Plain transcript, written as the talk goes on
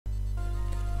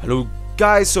Hello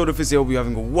guys, so the Ezekiel, we're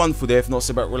having a wonderful day. If not,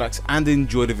 sit back, relax and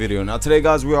enjoy the video. Now today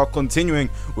guys, we are continuing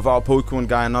with our Pokemon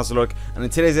Gaia Nuzlocke, and in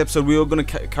today's episode we are going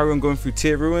to carry on going through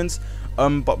Ferre Ruins.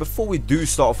 But before we do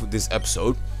start off with this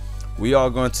episode, we are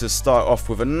going to start off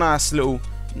with a nice little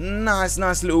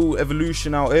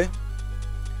evolution out here.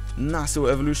 Nice little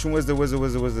evolution. Where's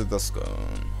the dusk? There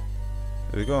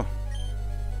we go.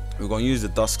 We're going to use the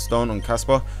dusk stone on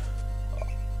Casper.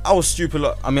 I was stupid.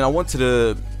 I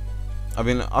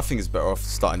mean, I think it's better off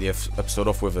starting the episode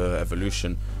off with an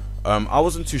evolution. I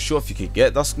wasn't too sure if you could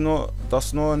get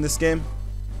Dusknoir in this game,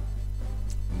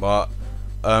 but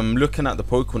looking at the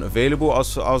Pokemon available, I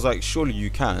was like, surely you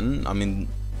can. I mean,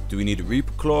 do we need a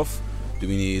Reaper Cloth? Do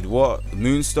we need what?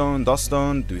 Moonstone,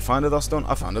 Duststone? Do we find a Duststone?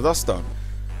 I found a Duststone.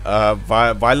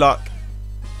 By luck.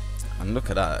 And look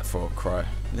at that for a cry.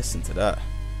 Listen to that.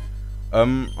 I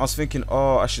was thinking,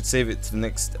 oh, I should save it to the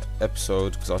next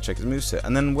episode because I'll check his moveset.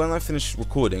 And then when I finished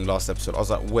recording last episode, I was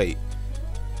like, wait,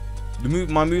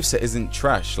 my moveset isn't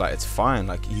trash. Like, it's fine.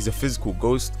 Like, he's a physical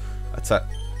ghost attacker.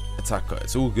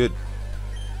 It's all good.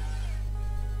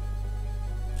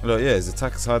 Look, yeah, his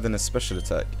attack is higher than his special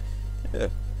attack. Yeah,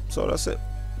 so that's it.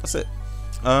 That's it.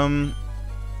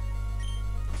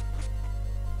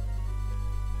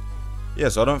 Yeah,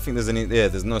 so I don't think there's any. Yeah,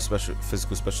 there's no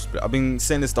physical special split. I've been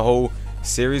saying this the whole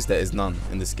series. There is none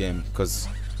in this game because,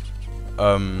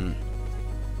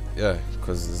 yeah,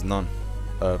 because there's none.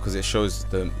 Because it shows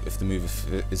if the move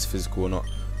is physical or not.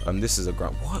 This is a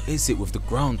ground. What is it with the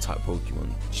ground type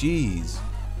Pokemon? Jeez,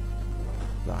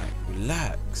 like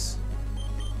relax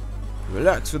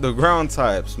with the ground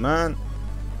types, man.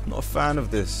 I'm not a fan of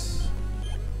this.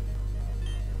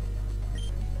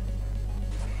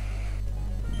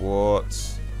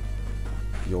 What?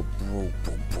 Yo, bro,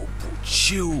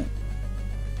 chill.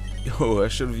 Yo, I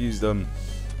should have used I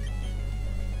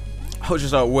was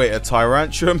just like, wait, a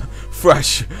Tyrantrum?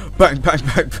 Fresh. Bang.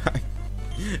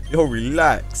 Yo,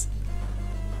 relax.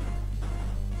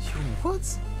 Yo,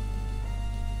 what?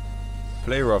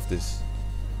 Play rough this.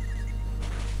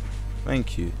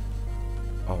 Thank you.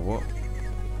 Oh, what?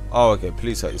 Oh, okay,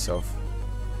 please hurt yourself.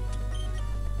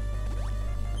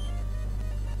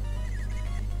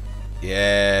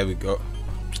 Yeah, we go.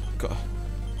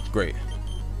 Great.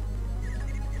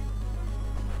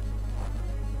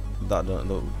 That don't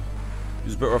look. It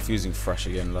was better off using Fresh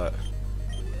again. Like,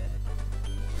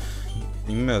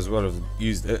 you may as well have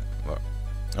used it. But,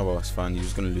 oh well, it's fine. You're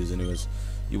just gonna lose anyways.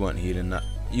 You weren't healing that.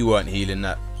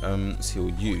 Let's heal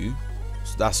you.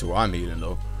 So that's who I'm healing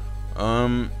though.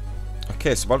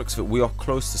 Okay, so by the looks of it, we are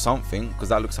close to something because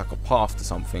that looks like a path to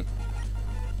something.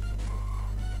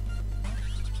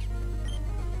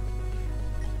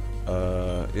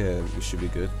 Yeah, we should be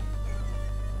good.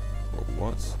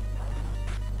 What?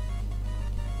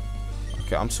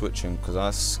 Okay, I'm switching because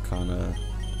that's kind of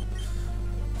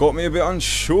got me a bit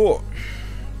unsure.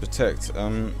 Protect,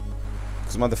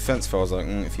 because my defense fell. I was like,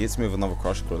 if he hits me with another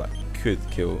Crush Claw, that could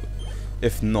kill.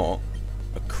 If not,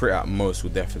 a crit at most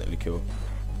will definitely kill.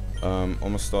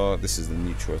 Omastar, this is the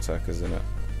neutral attack, isn't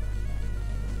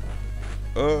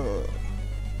it?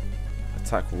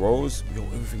 Attack rolls. Yo,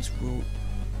 everything's rolled.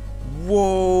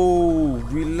 Whoa,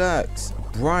 relax,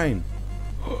 Brian.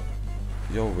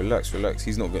 Yo, relax.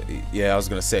 He's not good. Yeah, I was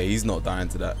gonna say he's not dying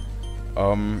to that.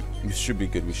 We should be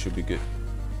good.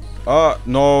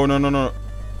 No.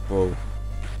 Bro.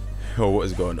 Yo, what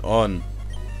is going on?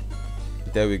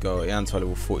 There we go. Anti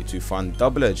level 42. Fine.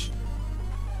 Double edge.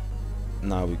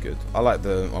 Nah, we good. I like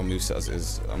our moveset as it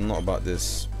is. I'm not about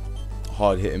this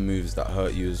hard hitting moves that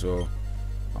hurt you as well.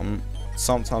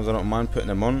 Sometimes I don't mind putting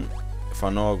them on if I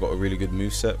know I've got a really good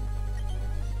moveset,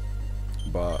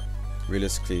 but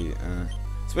realistically,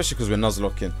 especially because we're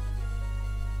Nuzlocking.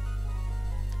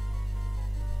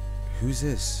 Who's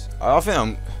this? I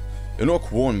think you're not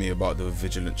warning me about a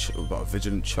vigilant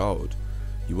child.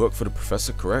 You work for the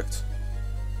professor, correct?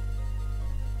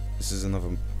 This is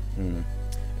another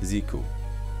Ezekiel.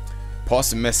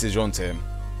 Pass a message on to him.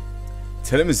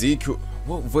 Tell him Ezekiel.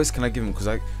 What voice can I give him?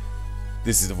 Because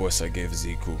this is the voice I gave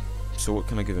Ezekiel. So what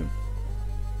can I give him?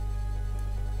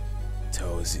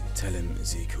 Tell him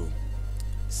Ezekiel.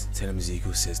 Tell him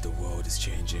Ezekiel says the world is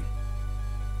changing.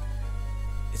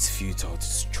 It's futile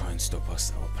to try and stop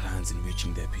us, our plans in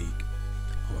reaching their peak.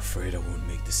 I'm afraid I won't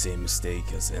make the same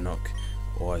mistake as Enoch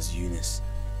or as Eunice.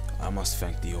 I must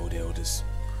thank the old elders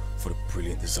for the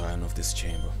brilliant design of this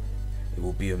chamber. It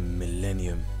will be a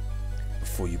millennium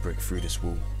before you break through this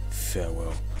wall.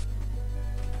 Farewell.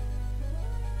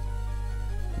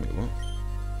 Wait, what?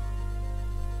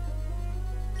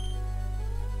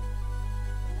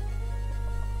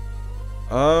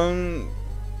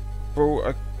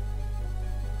 Bro,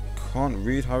 can't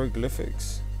read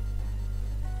hieroglyphics.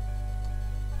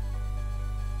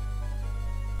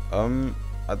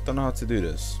 I don't know how to do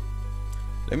this.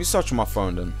 Let me search on my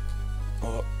phone then.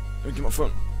 Oh, let me get my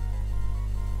phone.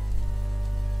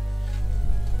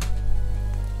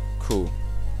 Cool.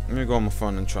 Let me go on my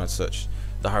phone and try and search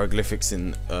the hieroglyphics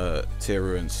in Ferre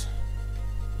Ruins.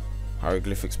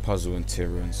 Hieroglyphics puzzle in Ferre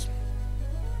Ruins.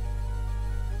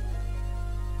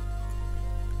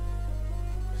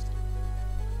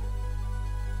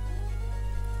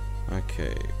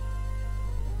 Okay.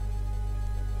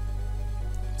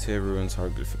 Ferre Ruins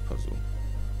hieroglyphic puzzle.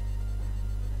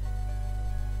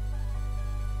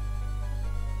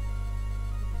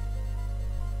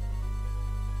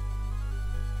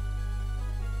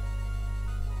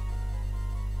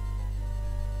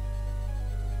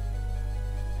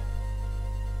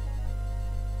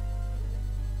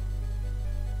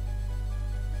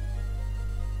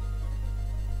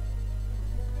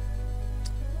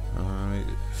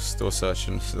 Still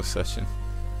searching, still searching.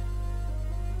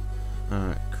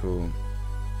 Alright, cool.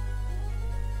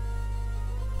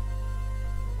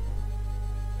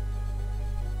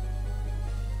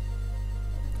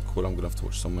 Cool, I'm gonna have to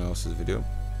watch someone else's video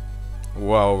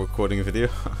while recording a video.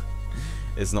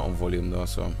 It's not on volume though,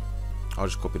 so I'll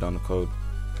just copy down the code.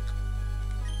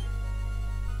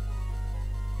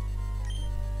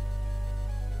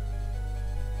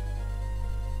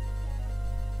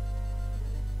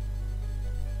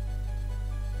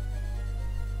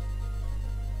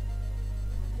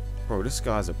 Bro, this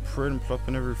guy's a prim plop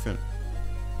and everything.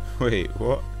 Wait,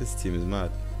 what? This team is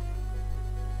mad.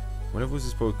 Whatever was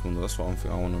this Pokemon, that's what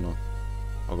I want to know.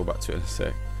 I'll go back to it in a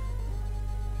sec.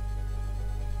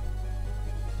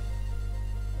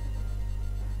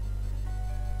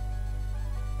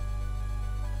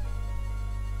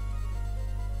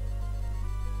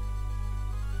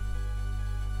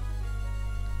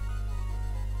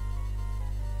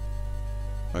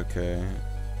 Okay.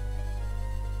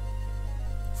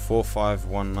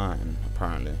 4519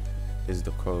 apparently is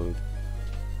the code,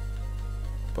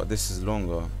 but this is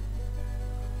longer.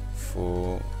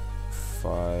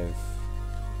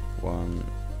 451.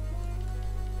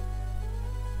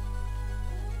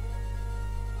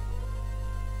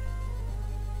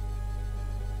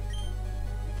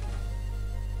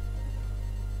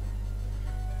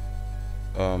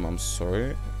 I'm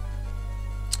sorry,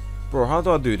 bro. How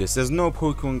do I do this? There's no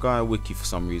Pokemon Gaia wiki for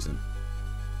some reason.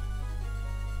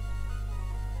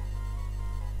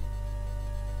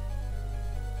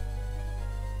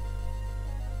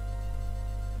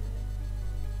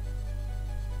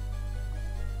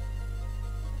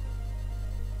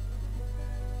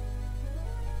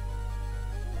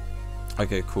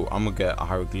 Okay, cool. I'm gonna get a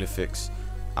hieroglyphics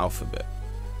alphabet.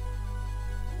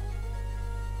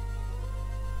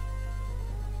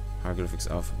 Hieroglyphics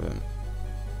alphabet.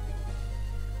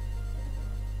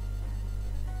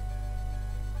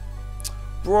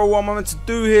 Bro, what am I meant to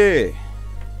do here?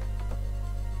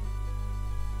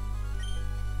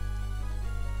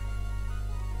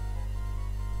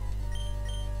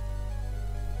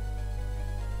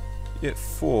 Get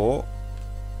 4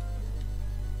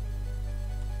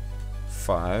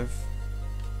 5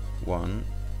 1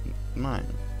 9,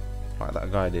 like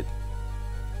that guy did.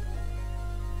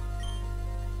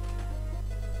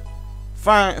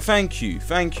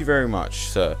 Thank you very much,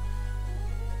 sir.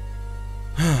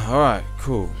 Alright,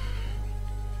 cool.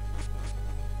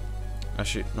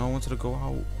 Actually, no, I wanted to go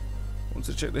out. I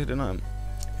wanted to check the hidden item.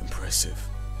 Impressive.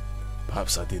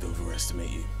 Perhaps I did overestimate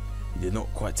you. You did not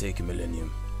quite take a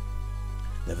millennium.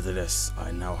 Nevertheless,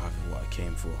 I now have what I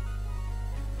came for.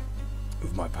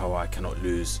 With my power, I cannot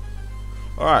lose.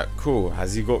 Alright, cool.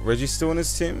 Has he got Reggie still on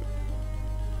his team?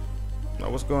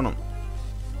 Now, what's going on?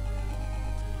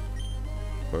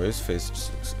 Bro, his face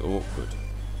just looks awkward.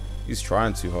 He's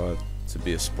trying too hard to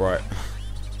be a sprite.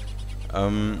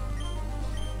 Oh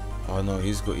no,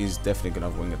 he's definitely gonna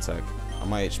have wing attack. And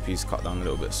my HP's cut down a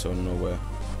little bit, so nowhere.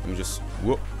 Let me just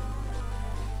whoop.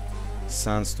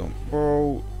 Sandstorm.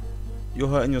 Bro, you're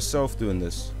hurting yourself doing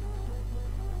this.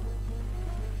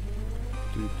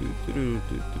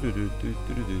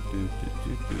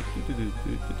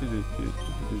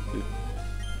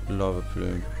 Lava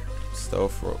plume.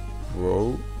 Stealth rock.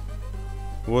 Bro,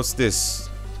 what's this?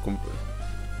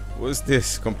 What's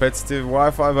this? Competitive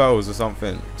Wi-Fi battles or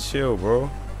something? Chill, bro.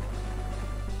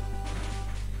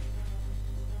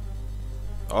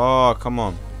 Oh, come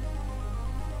on.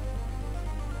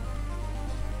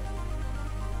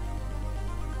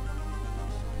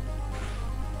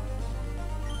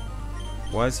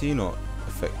 Why is he not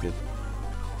affected?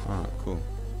 Alright, cool.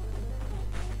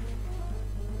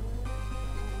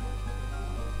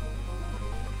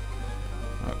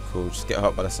 Cool. Just get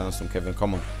hurt by the sandstorm, Kevin.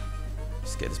 Come on.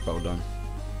 Let's get this battle done.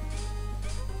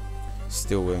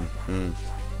 Steel wing.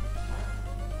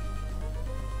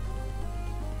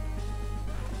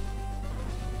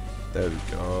 There we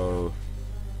go.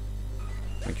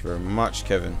 Thank you very much,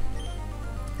 Kevin.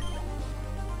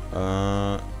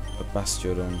 A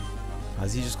Bastiodon.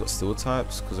 Has he just got steel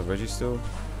types because of Registeel?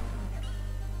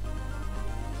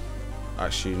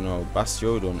 Actually, no.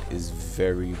 Bastiodon is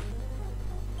very...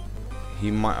 He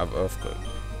might have Earthquake.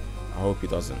 I hope he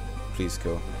doesn't. Please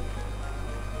kill.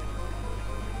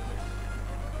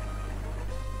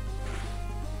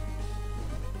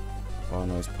 Oh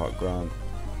no, it's part ground.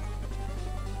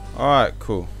 Alright,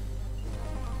 cool.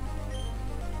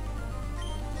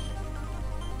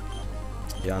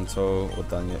 Yanto or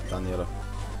Daniella.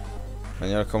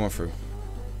 Daniella, come on through.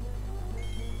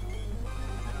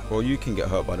 Well, you can get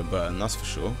hurt by the burn, that's for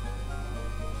sure.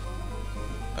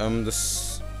 The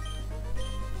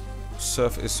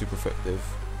surf is super effective.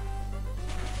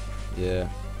 Yeah.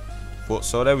 Thought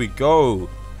so. There we go.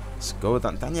 Let's go.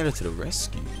 Daniella to the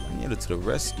rescue. Daniella to the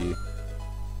rescue.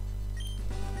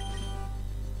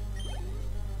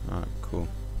 Alright, cool.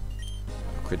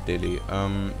 Credilli.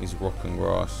 He's rocking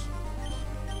grass.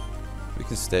 We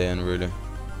can stay in, really.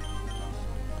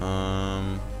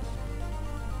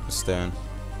 Stay in.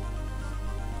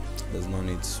 There's no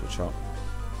need to switch up.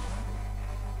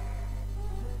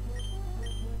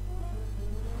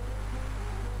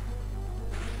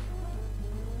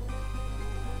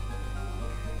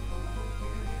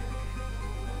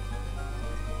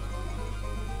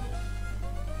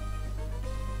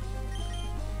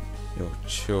 Yo,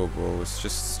 chill, bro.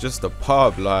 It's just a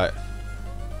pub, like.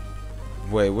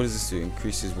 Wait, what does this do?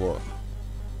 Increases what?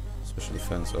 Special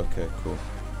defense. Okay, cool.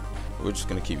 We're just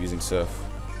gonna keep using surf.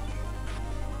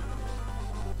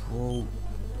 Bro.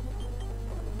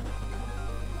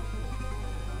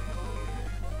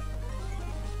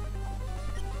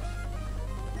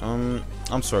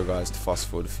 I'm sorry guys to fast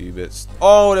forward a few bits.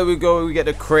 Oh, there we go. We get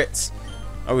the crits.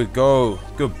 There we go.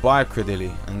 Goodbye,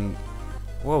 Credilli. And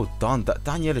well done.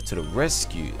 Daniella to the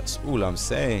rescue. That's all I'm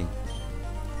saying.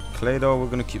 Clado, we're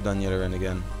gonna keep Daniella in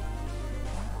again.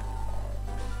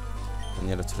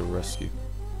 Daniella to the rescue.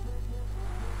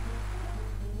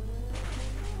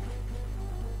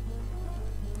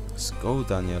 Let's go,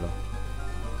 Daniella.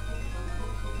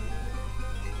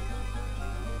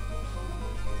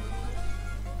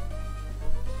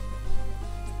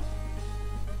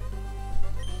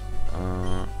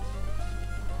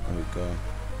 There we go.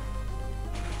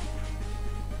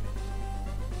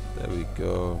 There we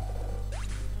go.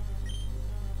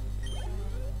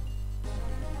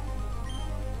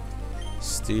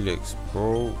 Steelix,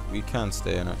 bro, we can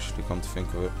stay in actually, come to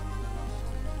think of it.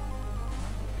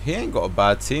 He ain't got a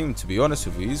bad team, to be honest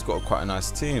with you. He's got quite a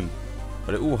nice team.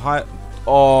 But it all high.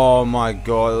 Oh my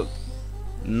god.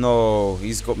 No,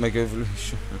 he's got Mega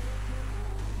Evolution.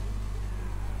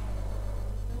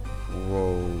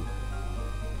 Whoa.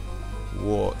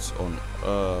 What on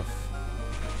earth?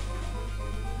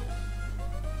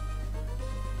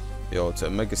 Yo, to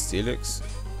Mega Steelix?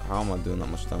 How am I doing that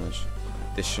much damage?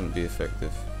 This shouldn't be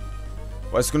effective.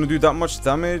 But it's gonna do that much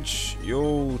damage?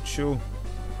 Yo, chill.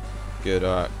 Good,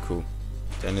 alright, cool.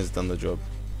 Dennis done the job.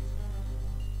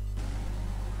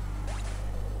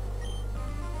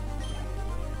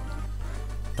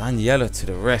 Daniella to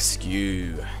the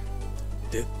rescue.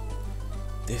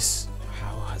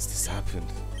 How has this happened?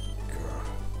 Girl.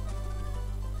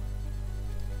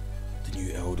 The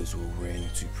new elders will reign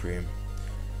supreme.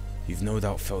 You've no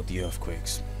doubt felt the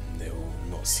earthquakes. They will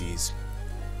not cease.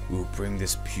 We will bring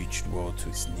this putrid world to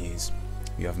its knees.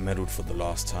 You have meddled for the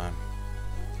last time.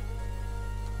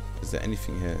 Is there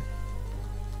anything here?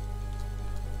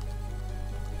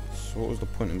 So what was the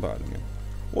point in battling him?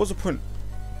 What was the point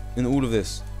in all of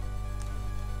this?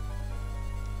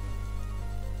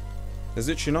 There's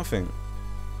literally nothing.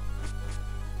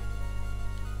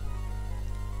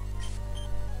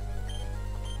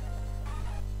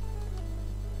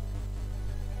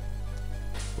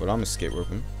 Well, I'm escape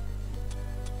roping.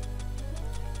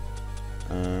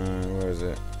 Where is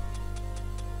it?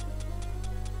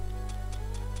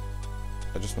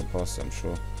 I just went past it, I'm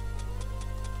sure.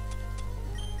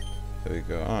 There we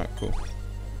go. Alright, cool.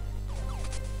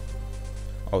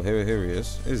 Oh, here he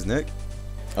is. Here's Nick.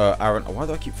 Aaron. Why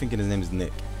do I keep thinking his name is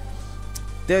Nick?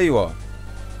 There you are.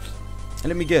 And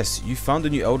let me guess, you found the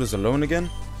new elders alone again?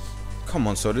 Come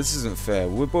on, so this isn't fair.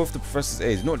 We're both the professor's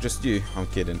age, not just you. I'm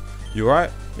kidding. You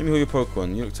alright? Let me heal your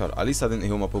Pokemon. You look tired. At least I didn't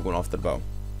heal my Pokemon after the battle.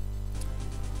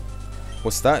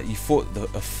 What's that? You fought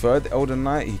a third Elder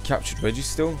Knight? He captured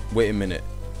Registeel? Wait a minute.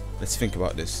 Let's think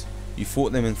about this. You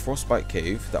fought them in Frostbite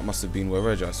Cave. That must have been where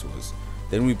Regis was.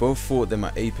 Then we both fought them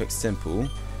at Apex Temple,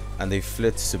 and they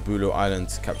fled to Cebulo Island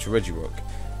to capture Regirock.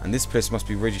 And this place must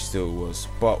be Registeel was.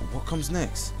 But what comes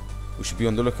next? We should be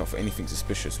on the lookout for anything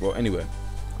suspicious. Well, anyway,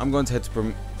 I'm going to head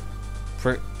to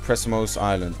Precimos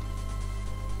Island.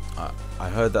 I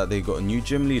heard that they got a new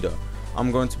gym leader.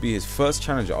 I'm going to be his first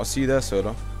challenger. I'll see you there,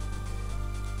 Soda.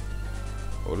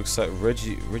 Oh, looks like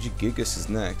Regigigas is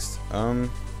next.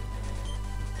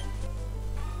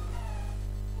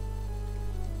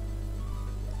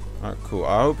 Alright, cool.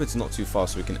 I hope it's not too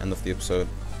fast so we can end off the episode.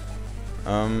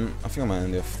 I think I might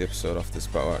end off the episode after this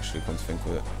battle, actually, come to think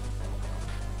of it.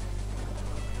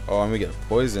 Oh, and we get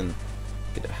poison.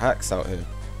 Get the hacks out here.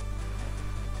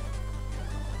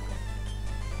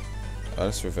 Oh,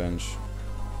 that's revenge.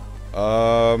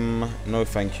 No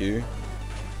thank you.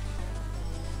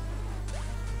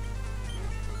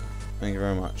 Thank you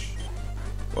very much.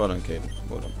 Well done, Caden.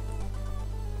 Well done.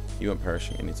 You weren't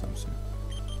perishing anytime soon.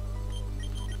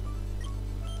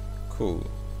 Cool.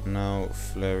 Now,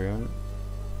 Flareon.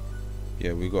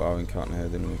 Yeah, we got our encounter here,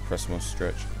 then we Precimos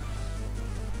stretch.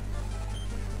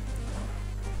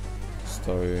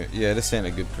 So, yeah, this ain't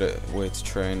a good way to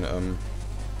train,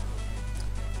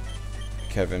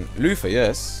 Kevin. Lufa,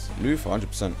 yes. Lufa,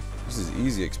 100%. This is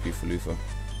easy XP for Lufa.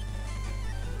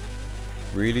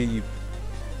 Really?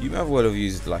 You might well have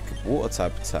used like a water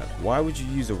type attack. Why would you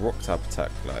use a rock type attack?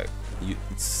 Like,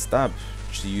 it's stab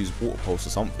to use water pulse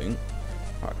or something.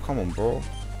 Like, come on, bro.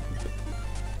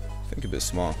 Think a bit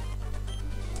smart.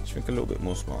 Just think a little bit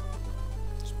more smart.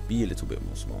 Just be a little bit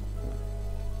more smart.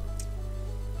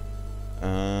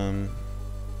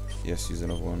 Yes, use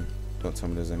another one. Don't tell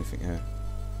me there's anything here.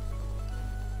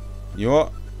 You know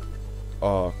what?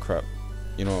 Oh, crap.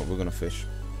 You know what? We're gonna fish.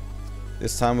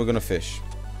 This time we're gonna fish.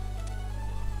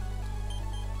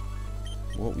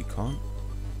 What? We can't?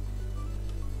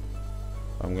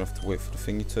 I'm gonna have to wait for the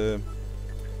thingy to...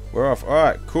 We're off.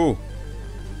 Alright, cool.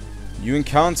 New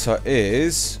encounter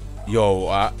is... Yo,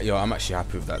 I'm actually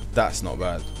happy with that. That's not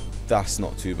bad. That's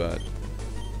not too bad.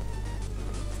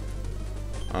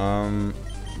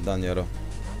 Daniella.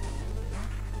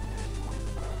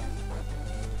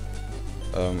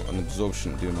 An absorb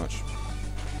shouldn't do much.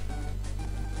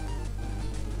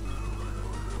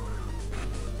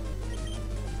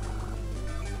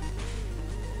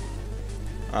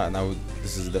 Alright, now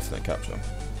this is a definite capture.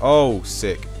 Oh,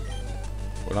 sick.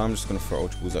 Well, I'm just gonna throw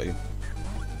Ultra Balls at you.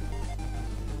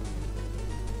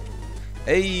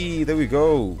 Hey, there we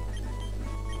go.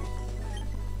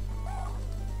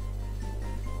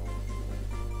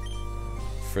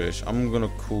 Frish, I'm gonna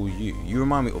call you. You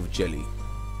remind me of Jelly.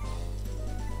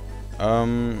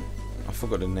 I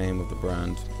forgot the name of the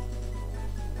brand.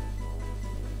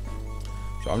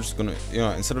 So I'm just gonna,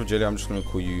 instead of Jelly, I'm just gonna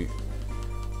call you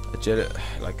a Jelly,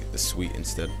 like a sweet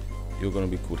instead. You're gonna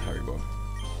be called Haribo.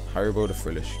 Haribo the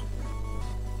Frillish.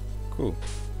 Cool.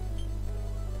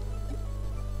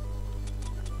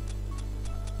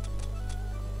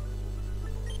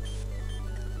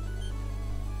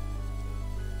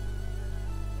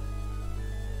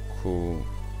 Cool.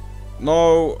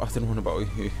 No, I didn't want to battle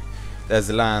you. There's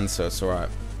the land, so it's alright.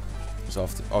 So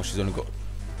after, oh, she's only got,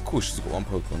 cool, she's got one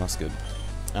Pokemon, that's good.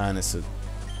 And it's a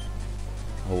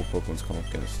whole Pokemon to come up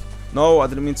against. No, I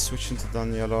didn't mean to switch into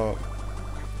Daniella.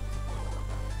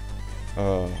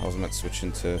 I was meant to switch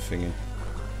into thingy.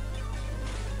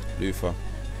 Lufa.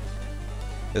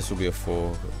 This will be a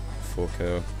 4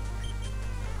 KO.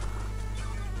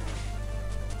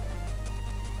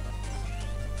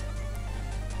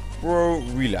 Bro,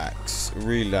 relax.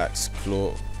 Relax,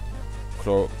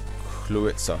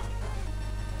 Clowitzer.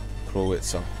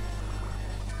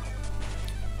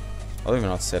 I don't even know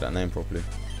how to say that name properly. I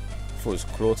thought it was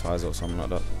Clawtizer or something like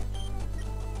that.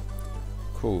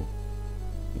 Cool.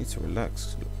 You need to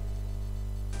relax.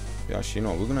 Yeah, actually, you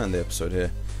know what? We're going to end the episode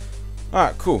here.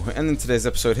 Alright, cool. We're ending today's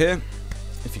episode here.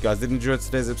 If you guys did enjoy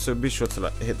today's episode, be sure to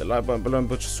hit the like button below and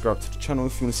subscribe to the channel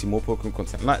if you want to see more Pokemon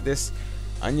content like this.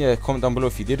 And yeah, comment down below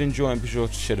if you did enjoy, and be sure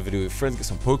to share the video with friends, get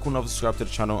some Pokemon love, subscribe to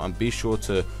the channel, and be sure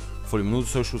to follow me on all the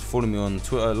socials, follow me on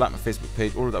Twitter, like my Facebook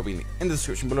page, all of that will be in the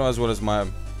description below, as well as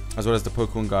the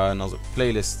Pokemon Gaia Nuzlocke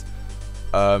playlist.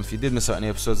 If you did miss out any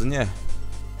episodes, and yeah,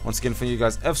 once again, thank you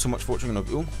guys ever so much for watching, and I hope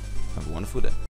you all have a wonderful day.